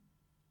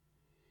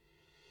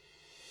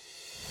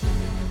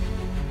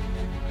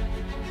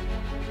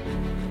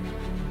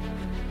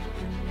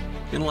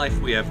In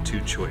life, we have two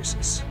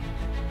choices: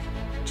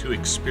 to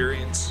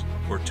experience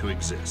or to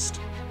exist.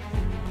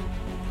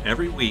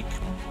 Every week,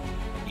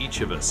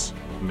 each of us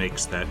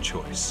makes that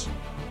choice.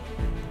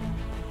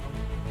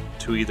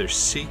 To either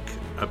seek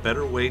a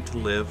better way to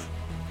live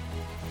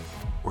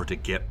or to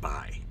get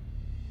by.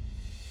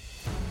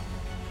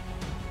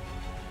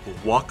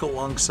 Walk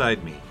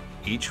alongside me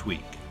each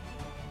week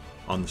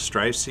on the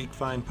Strive, Seek,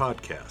 Find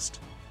podcast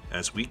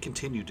as we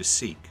continue to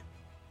seek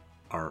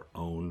our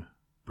own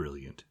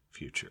brilliant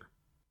future.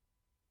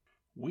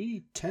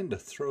 We tend to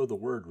throw the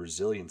word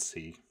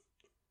resiliency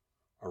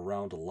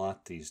around a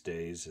lot these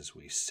days as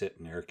we sit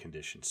in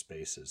air-conditioned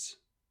spaces.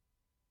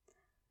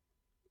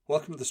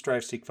 Welcome to the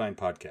Strive, Seek, Find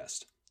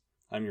podcast.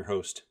 I'm your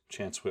host,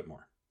 Chance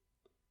Whitmore.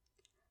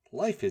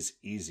 Life is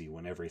easy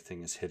when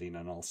everything is hitting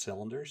on all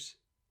cylinders.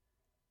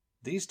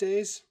 These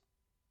days,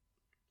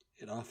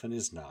 it often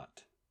is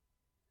not.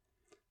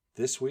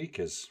 This week,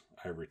 as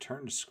I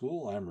return to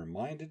school, I'm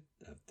reminded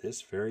of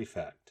this very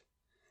fact.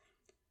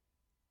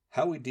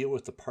 How we deal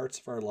with the parts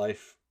of our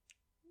life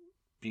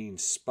being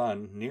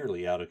spun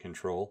nearly out of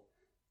control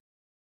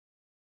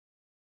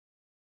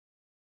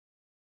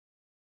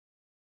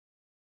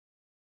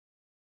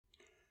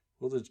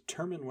will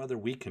determine whether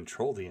we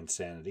control the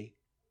insanity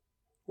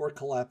or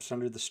collapse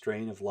under the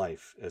strain of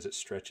life as it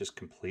stretches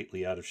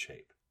completely out of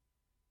shape.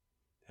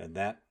 And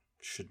that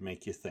should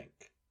make you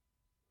think.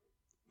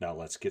 Now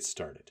let's get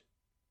started.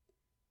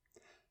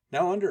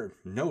 Now, under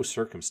no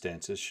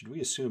circumstances should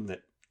we assume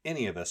that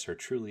any of us are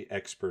truly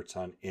experts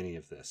on any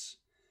of this.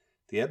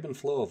 The ebb and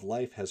flow of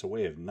life has a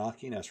way of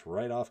knocking us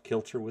right off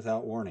kilter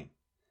without warning.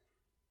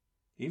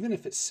 Even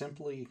if it's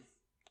simply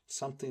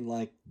something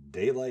like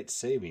daylight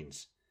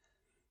savings,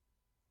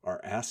 our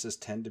asses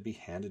tend to be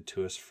handed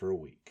to us for a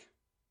week.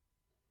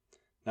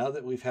 Now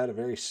that we've had a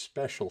very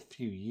special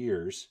few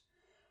years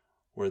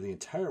where the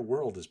entire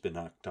world has been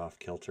knocked off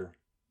kilter,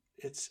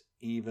 it's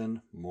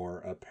even more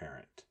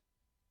apparent.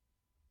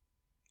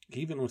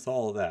 Even with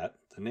all of that,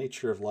 the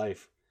nature of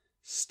life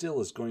still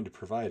is going to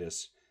provide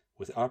us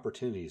with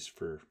opportunities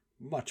for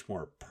much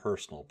more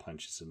personal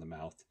punches in the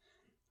mouth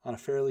on a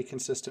fairly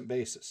consistent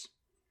basis.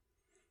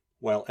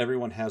 While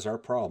everyone has our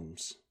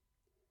problems,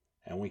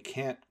 and we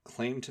can't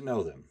claim to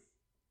know them,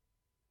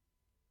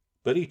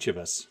 but each of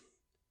us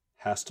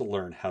has to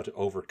learn how to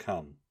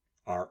overcome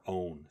our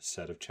own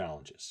set of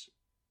challenges.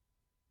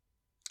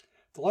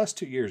 The last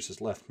 2 years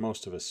has left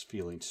most of us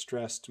feeling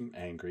stressed and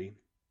angry,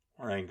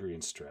 or angry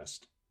and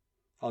stressed.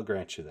 I'll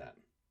grant you that.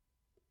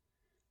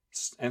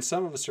 And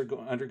some of us are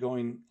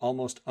undergoing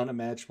almost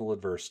unimaginable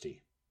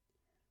adversity.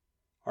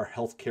 Our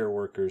healthcare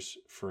workers,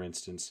 for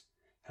instance,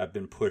 have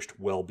been pushed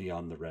well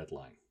beyond the red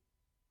line.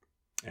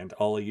 And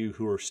all of you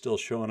who are still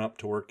showing up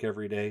to work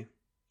every day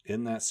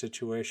in that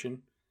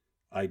situation,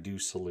 I do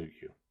salute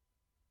you.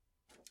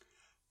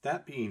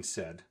 That being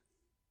said,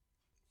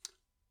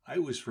 I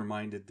was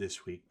reminded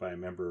this week by a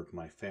member of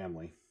my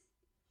family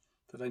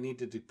that I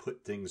needed to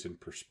put things in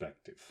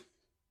perspective.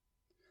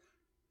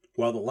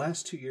 While the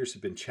last 2 years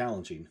have been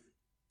challenging,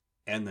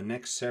 and the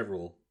next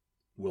several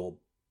will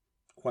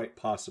quite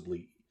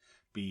possibly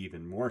be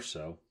even more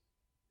so,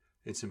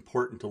 it's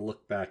important to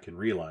look back and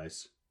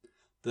realize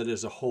that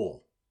as a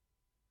whole,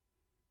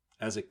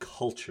 as a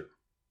culture,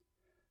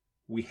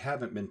 we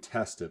haven't been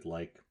tested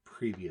like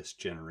previous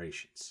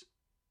generations.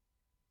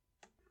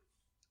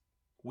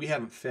 We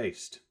haven't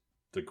faced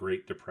the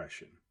Great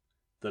Depression,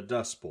 the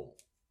Dust Bowl,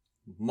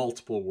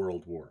 multiple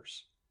world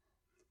wars,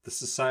 the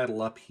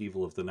societal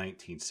upheaval of the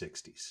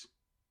 1960s.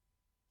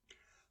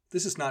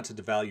 This is not to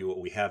devalue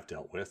what we have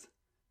dealt with,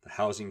 the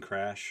housing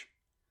crash,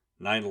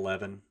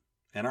 9/11,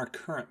 and our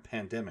current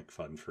pandemic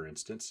fund, for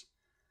instance,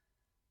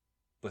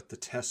 but the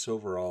tests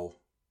overall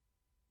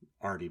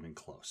aren't even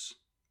close.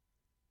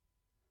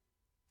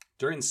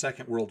 During the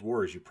Second World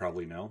War, as you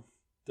probably know,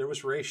 there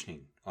was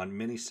rationing on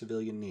many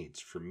civilian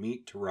needs, from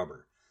meat to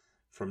rubber,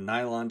 from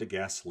nylon to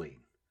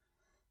gasoline.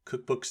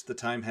 Cookbooks at the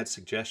time had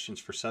suggestions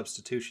for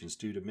substitutions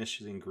due to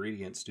missing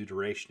ingredients due to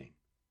rationing.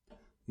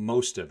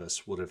 Most of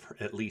us would have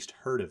at least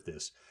heard of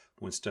this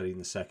when studying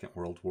the Second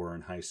World War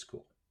in high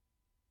school.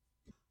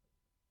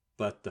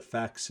 But the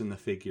facts and the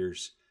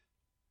figures,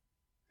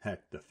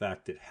 heck, the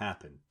fact it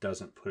happened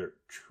doesn't put it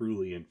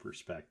truly in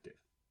perspective.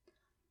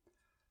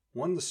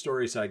 One of the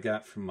stories I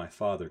got from my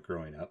father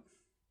growing up,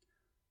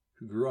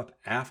 who grew up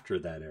after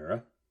that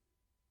era,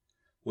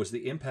 was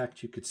the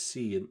impact you could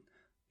see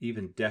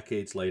even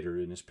decades later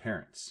in his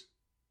parents.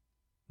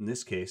 In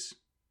this case,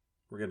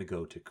 we're going to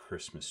go to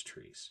Christmas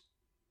trees.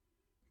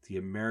 The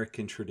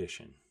American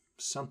tradition,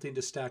 something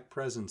to stack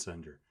presents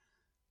under,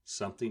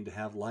 something to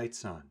have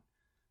lights on,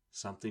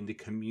 something to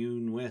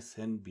commune with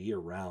and be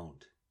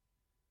around.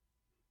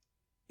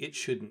 It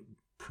shouldn't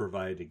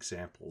provide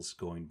examples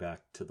going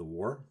back to the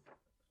war,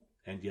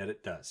 and yet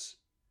it does.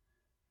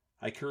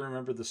 I can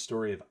remember the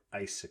story of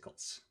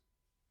icicles.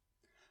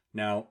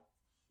 Now,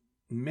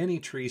 many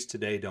trees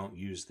today don't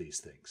use these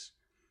things.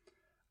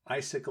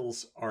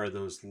 Icicles are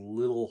those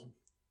little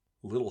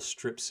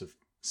strips of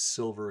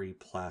silvery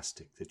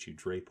plastic that you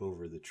drape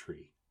over the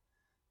tree.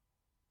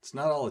 It's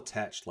not all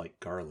attached like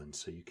garland,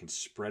 so you can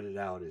spread it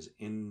out as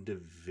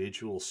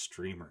individual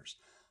streamers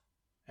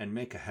and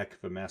make a heck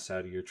of a mess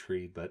out of your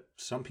tree, but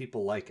some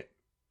people like it.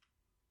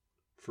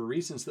 For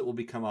reasons that will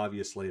become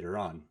obvious later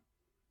on,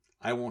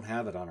 I won't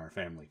have it on our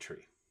family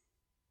tree.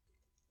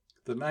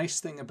 The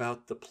nice thing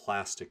about the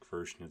plastic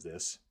version of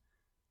this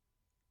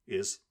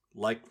is,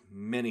 like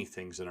many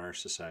things in our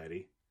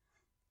society,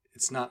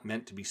 it's not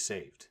meant to be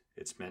saved.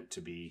 It's meant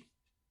to be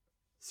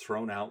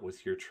thrown out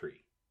with your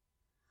tree.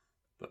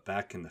 But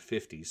back in the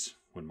 50s,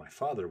 when my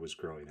father was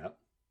growing up,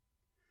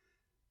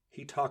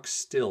 he talks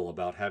still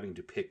about having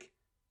to pick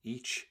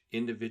each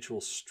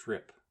individual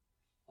strip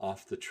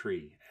off the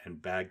tree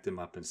and bag them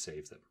up and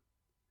save them.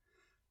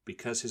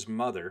 Because his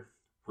mother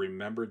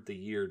remembered the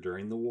year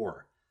during the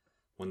war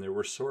when there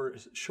were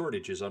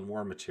shortages on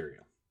war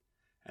material,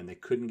 and they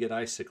couldn't get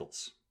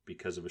icicles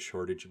because of a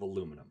shortage of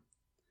aluminum.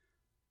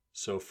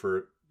 So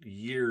for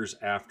years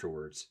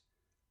afterwards,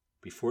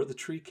 before the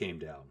tree came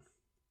down,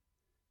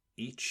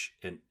 each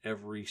and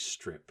every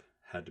strip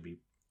had to be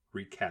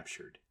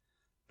recaptured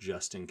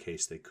just in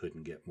case they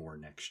couldn't get more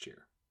next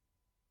year.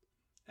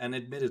 And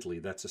admittedly,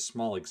 that's a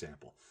small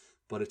example,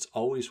 but it's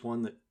always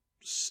one that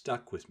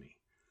stuck with me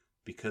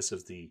because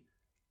of the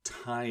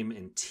time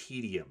and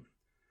tedium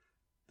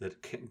that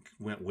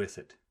went with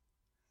it.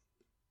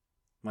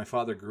 My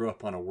father grew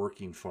up on a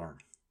working farm,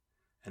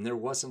 and there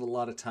wasn't a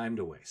lot of time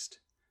to waste.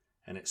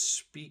 And it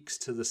speaks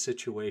to the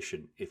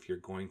situation if you're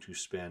going to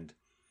spend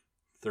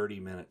 30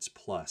 minutes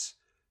plus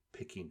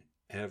picking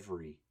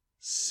every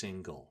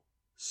single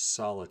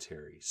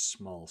solitary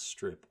small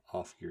strip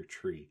off your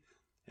tree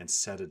and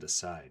set it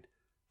aside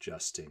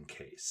just in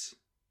case.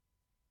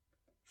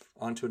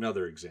 On to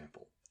another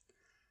example.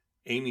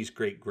 Amy's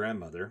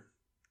great-grandmother,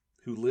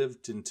 who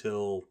lived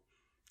until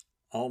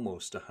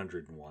almost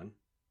 101,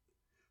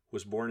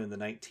 was born in the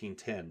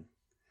 1910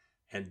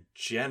 and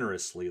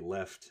generously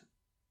left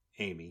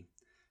Amy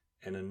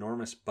an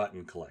enormous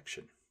button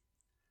collection,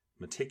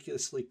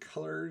 meticulously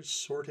colored,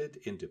 sorted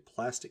into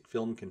plastic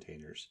film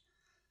containers,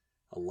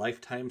 a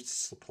lifetime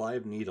supply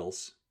of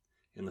needles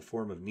in the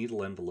form of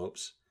needle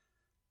envelopes,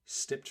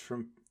 snipped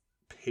from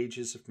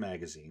pages of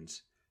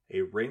magazines,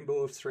 a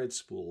rainbow of thread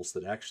spools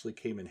that actually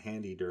came in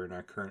handy during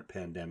our current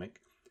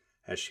pandemic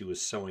as she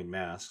was sewing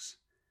masks,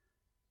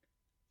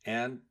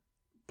 and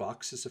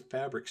boxes of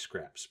fabric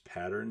scraps,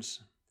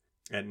 patterns,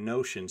 and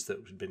notions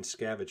that had been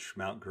scavenged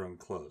from outgrown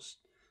clothes.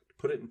 To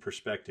put it in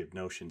perspective,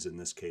 notions in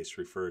this case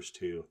refers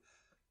to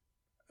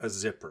a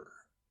zipper,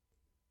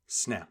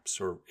 snaps,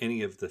 or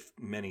any of the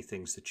many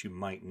things that you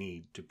might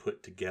need to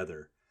put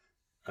together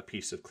a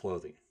piece of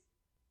clothing.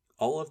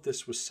 All of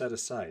this was set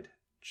aside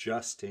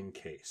just in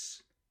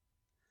case.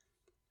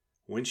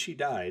 When she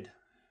died,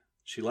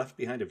 she left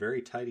behind a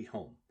very tidy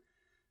home,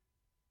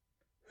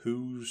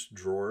 whose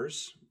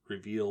drawers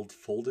revealed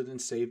folded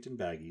and saved in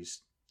baggies,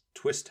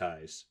 twist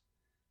ties,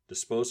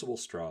 disposable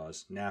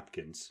straws,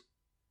 napkins.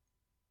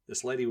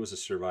 This lady was a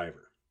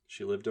survivor.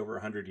 She lived over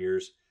 100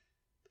 years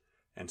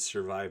and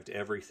survived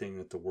everything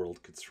that the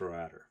world could throw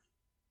at her,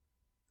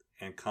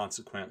 and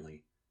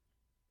consequently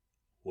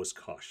was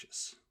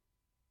cautious.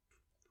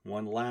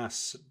 One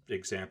last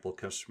example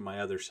comes from my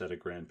other set of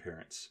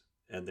grandparents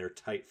and their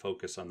tight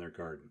focus on their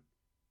garden.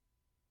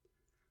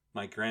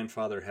 My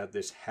grandfather had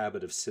this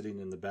habit of sitting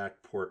in the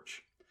back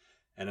porch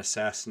and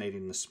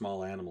assassinating the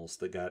small animals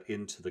that got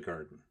into the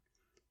garden.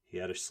 He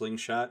had a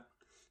slingshot,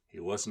 he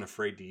wasn't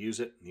afraid to use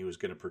it, and he was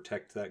going to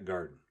protect that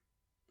garden.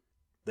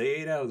 They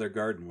ate out of their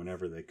garden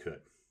whenever they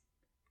could.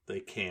 They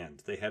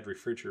canned, they had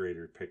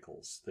refrigerator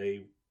pickles,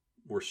 they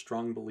were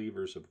strong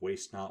believers of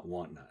waste not,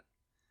 want not.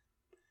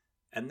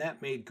 And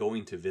that made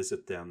going to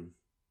visit them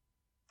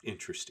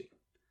interesting.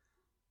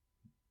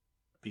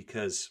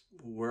 Because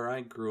where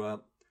I grew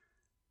up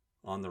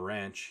on the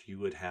ranch, you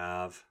would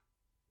have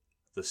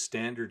the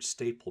standard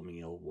staple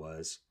meal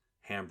was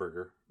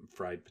hamburger and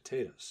fried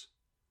potatoes.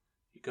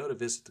 You go to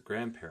visit the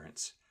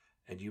grandparents,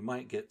 and you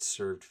might get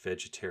served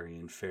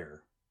vegetarian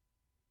fare.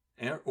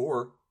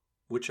 Or,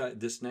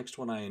 this next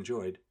one I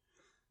enjoyed,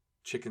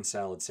 chicken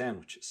salad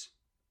sandwiches.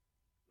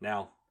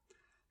 Now,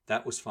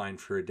 that was fine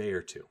for a day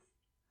or two.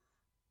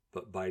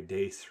 But by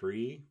day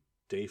 3,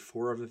 day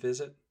 4 of a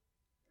visit,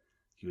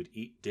 you would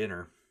eat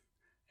dinner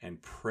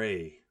and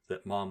pray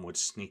that Mom would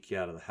sneak you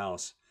out of the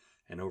house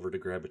and over to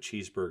grab a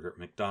cheeseburger at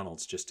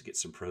McDonald's just to get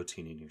some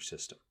protein in your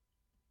system.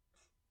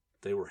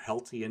 They were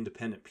healthy,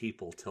 independent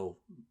people till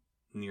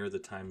near the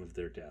time of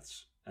their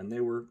deaths. And they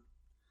were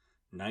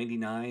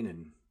 99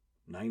 and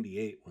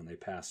 98 when they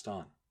passed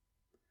on.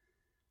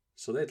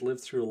 So they'd lived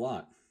through a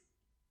lot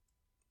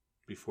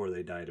before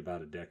they died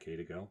about a decade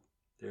ago.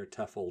 They're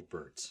tough old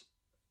birds.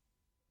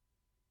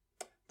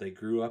 They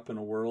grew up in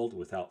a world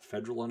without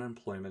federal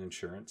unemployment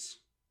insurance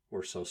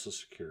or Social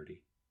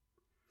Security.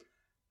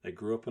 They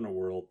grew up in a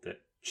world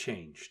that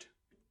changed,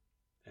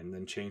 and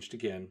then changed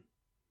again,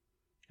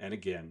 and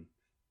again,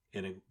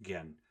 and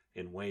again,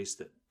 in ways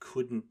that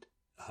couldn't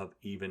have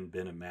even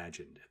been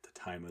imagined at the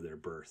time of their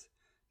birth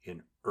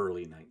in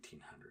early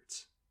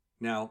 1900s.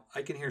 Now,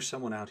 I can hear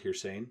someone out here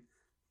saying,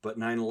 But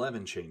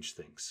 9/11 changed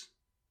things.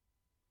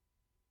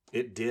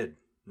 It did,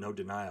 no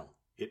denial.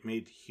 It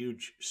made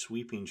huge,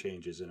 sweeping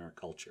changes in our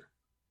culture.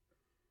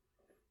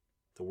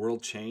 The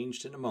world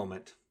changed in a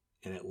moment,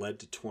 and it led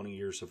to 20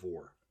 years of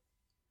war.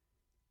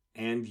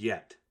 And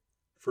yet,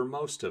 for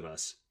most of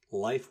us,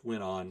 life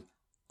went on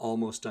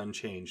almost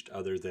unchanged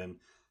other than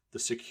the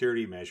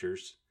security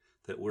measures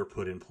that were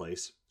put in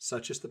place,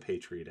 such as the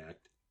Patriot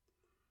Act,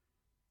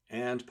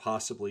 and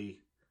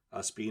possibly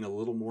us being a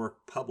little more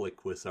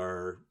public with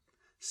our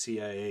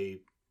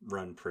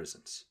CIA-run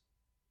prisons.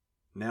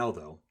 Now,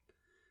 though,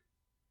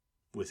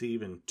 with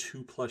even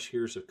 2+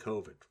 years of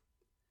COVID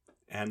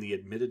and the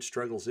admitted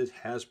struggles it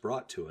has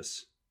brought to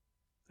us,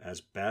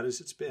 as bad as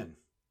it's been,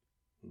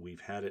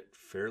 we've had it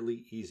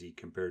fairly easy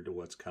compared to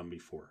what's come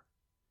before.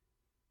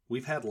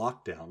 We've had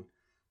lockdown,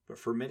 but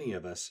for many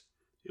of us,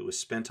 it was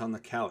spent on the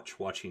couch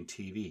watching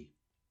TV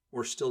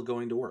or still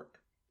going to work.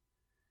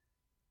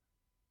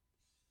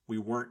 We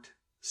weren't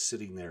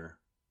sitting there,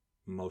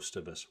 most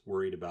of us,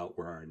 worried about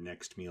where our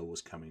next meal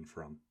was coming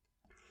from.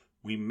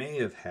 We may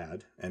have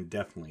had, and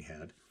definitely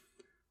had,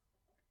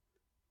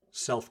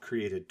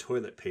 self-created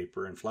toilet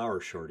paper and flour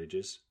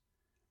shortages,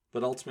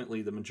 but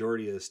ultimately the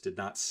majority of us did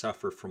not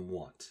suffer from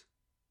want.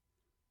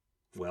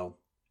 Well,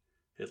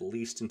 at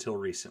least until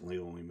recently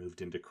when we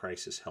moved into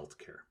crisis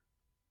healthcare.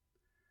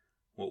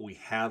 What we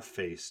have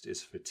faced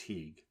is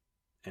fatigue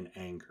and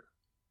anger.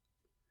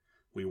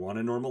 We want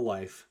a normal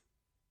life.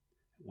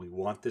 We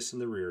want this in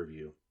the rear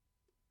view,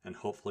 and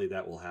hopefully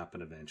that will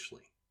happen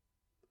eventually.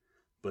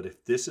 But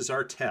if this is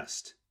our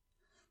test,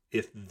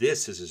 if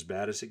this is as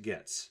bad as it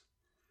gets,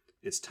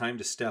 it's time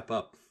to step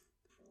up,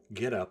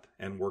 get up,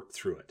 and work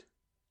through it.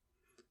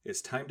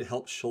 It's time to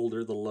help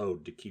shoulder the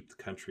load to keep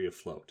the country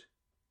afloat.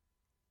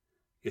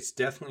 It's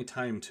definitely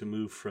time to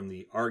move from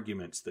the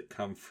arguments that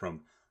come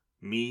from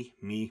me,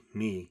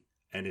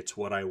 and it's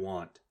what I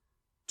want,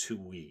 to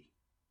we.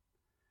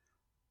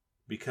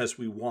 Because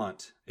we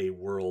want a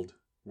world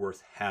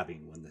worth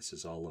having when this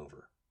is all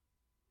over.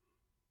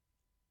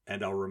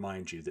 And I'll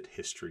remind you that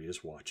history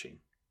is watching.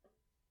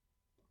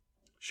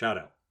 Shout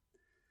out.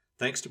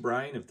 Thanks to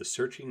Brian of the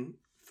Searching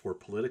for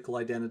Political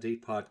Identity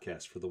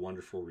podcast for the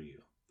wonderful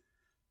review.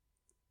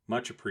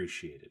 Much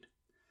appreciated.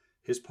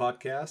 His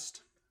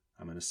podcast,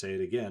 I'm going to say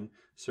it again,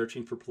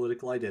 Searching for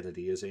Political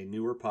Identity, is a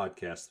newer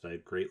podcast that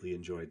I've greatly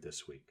enjoyed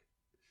this week.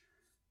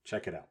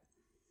 Check it out.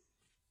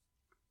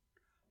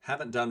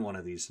 Haven't done one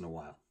of these in a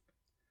while.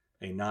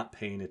 A not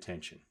paying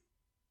attention.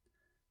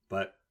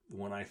 But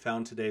when I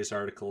found today's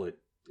article,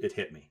 it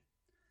hit me.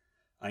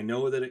 I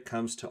know that it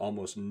comes to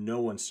almost no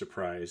one's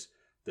surprise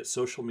that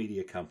social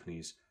media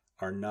companies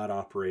are not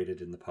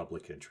operated in the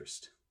public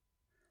interest.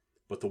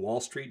 But the Wall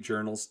Street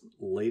Journal's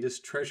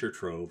latest treasure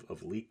trove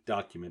of leaked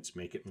documents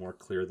make it more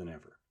clear than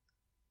ever.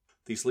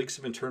 These leaks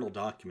of internal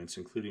documents,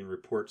 including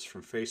reports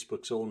from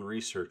Facebook's own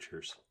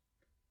researchers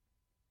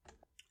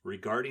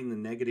regarding the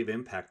negative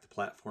impact the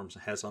platform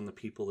has on the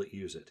people that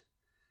use it,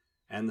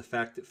 and the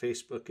fact that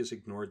Facebook has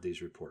ignored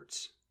these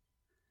reports.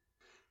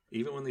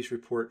 Even when these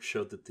reports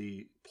showed that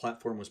the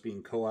platform was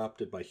being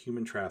co-opted by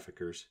human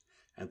traffickers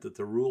and that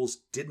the rules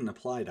didn't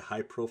apply to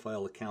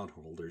high-profile account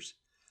holders,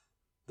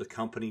 the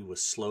company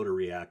was slow to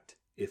react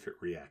if it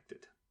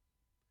reacted.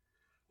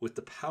 With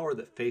the power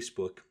that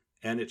Facebook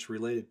and its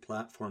related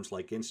platforms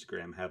like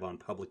Instagram have on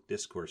public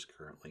discourse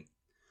currently,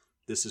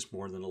 this is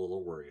more than a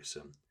little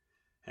worrisome,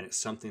 and it's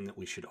something that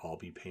we should all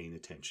be paying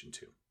attention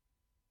to.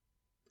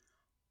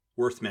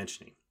 Worth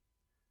mentioning.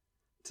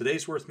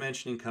 Today's worth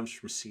mentioning comes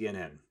from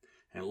CNN,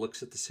 and it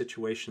looks at the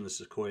situation in the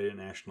Sequoia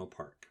National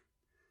Park.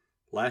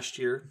 Last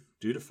year,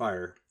 due to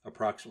fire,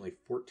 approximately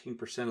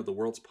 14% of the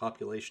world's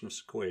population of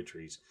sequoia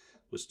trees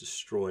was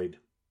destroyed.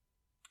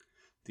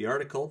 The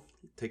article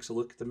takes a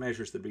look at the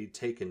measures that have been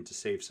taken to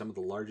save some of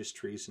the largest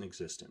trees in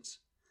existence.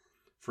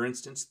 For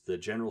instance, the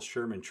General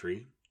Sherman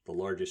tree, the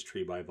largest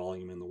tree by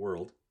volume in the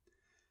world,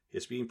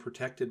 is being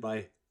protected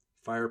by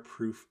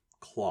fireproof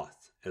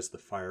cloth as the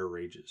fire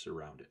rages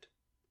around it.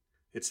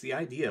 It's the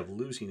idea of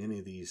losing any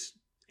of these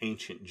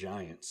ancient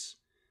giants,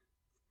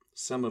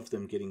 some of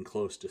them getting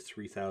close to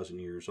 3,000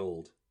 years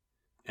old,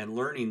 and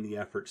learning the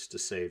efforts to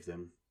save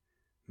them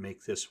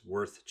make this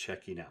worth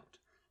checking out.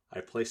 I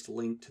placed a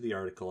link to the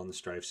article on the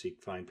Strive Seek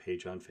Find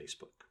page on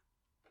Facebook.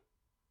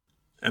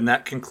 And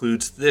that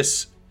concludes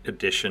this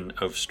edition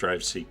of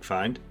Strive Seek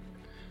Find.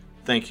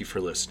 Thank you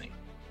for listening.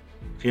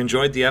 If you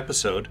enjoyed the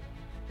episode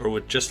or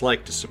would just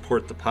like to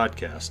support the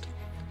podcast,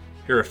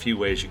 here are a few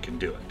ways you can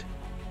do it.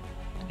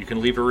 You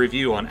can leave a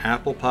review on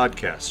Apple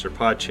Podcasts or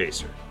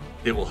Podchaser.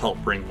 It will help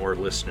bring more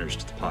listeners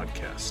to the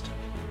podcast.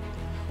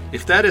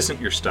 If that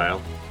isn't your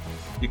style,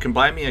 you can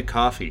buy me a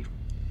coffee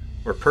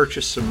or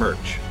purchase some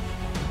merch.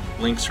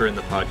 Links are in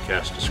the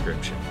podcast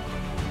description.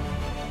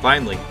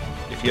 Finally,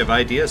 if you have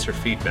ideas or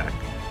feedback,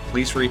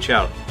 please reach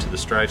out to the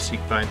Strive Seek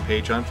Find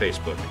page on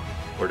Facebook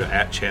or to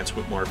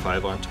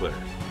 @ChanceWhitmore5 on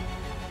Twitter.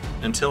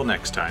 Until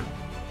next time,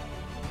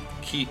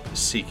 keep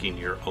seeking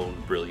your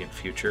own brilliant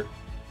future.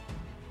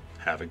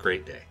 Have a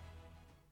great day.